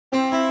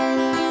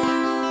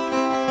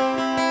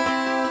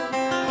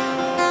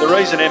The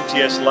reason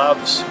MTS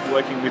loves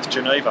working with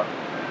Geneva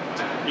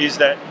is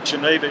that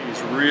Geneva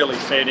is really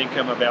fair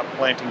income about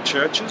planting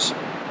churches.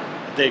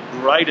 They're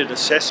great at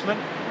assessment.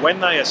 When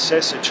they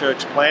assess a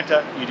church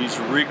planter, it is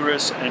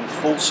rigorous and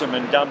fulsome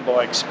and done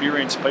by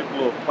experienced people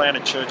who have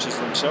planted churches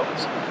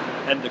themselves.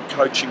 And the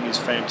coaching is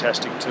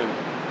fantastic too.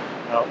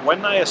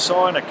 When they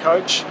assign a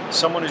coach,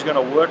 someone who's going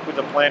to work with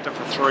the planter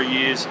for 3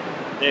 years,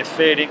 they're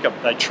fair income.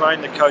 They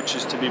train the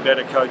coaches to be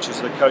better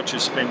coaches. The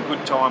coaches spend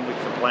good time with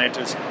the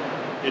planters.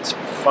 It's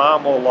far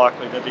more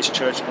likely that this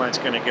church plant's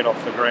going to get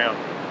off the ground.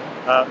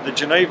 The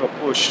Geneva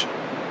Push,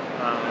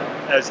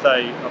 as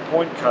they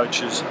appoint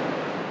coaches,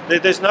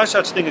 there's no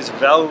such thing as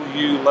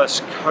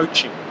valueless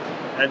coaching.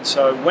 And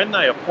so when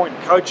they appoint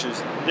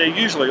coaches, they're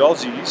usually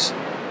Aussies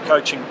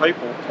coaching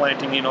people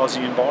planting in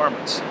Aussie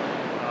environments.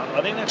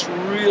 I think that's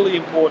really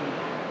important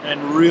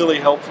and really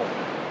helpful.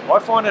 I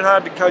find it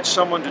hard to coach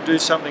someone to do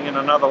something in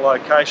another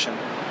location,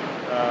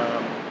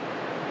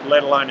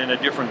 let alone in a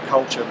different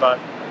culture, but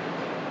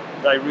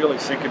they really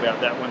think about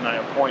that when they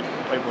appoint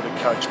people to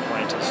coach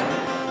planters.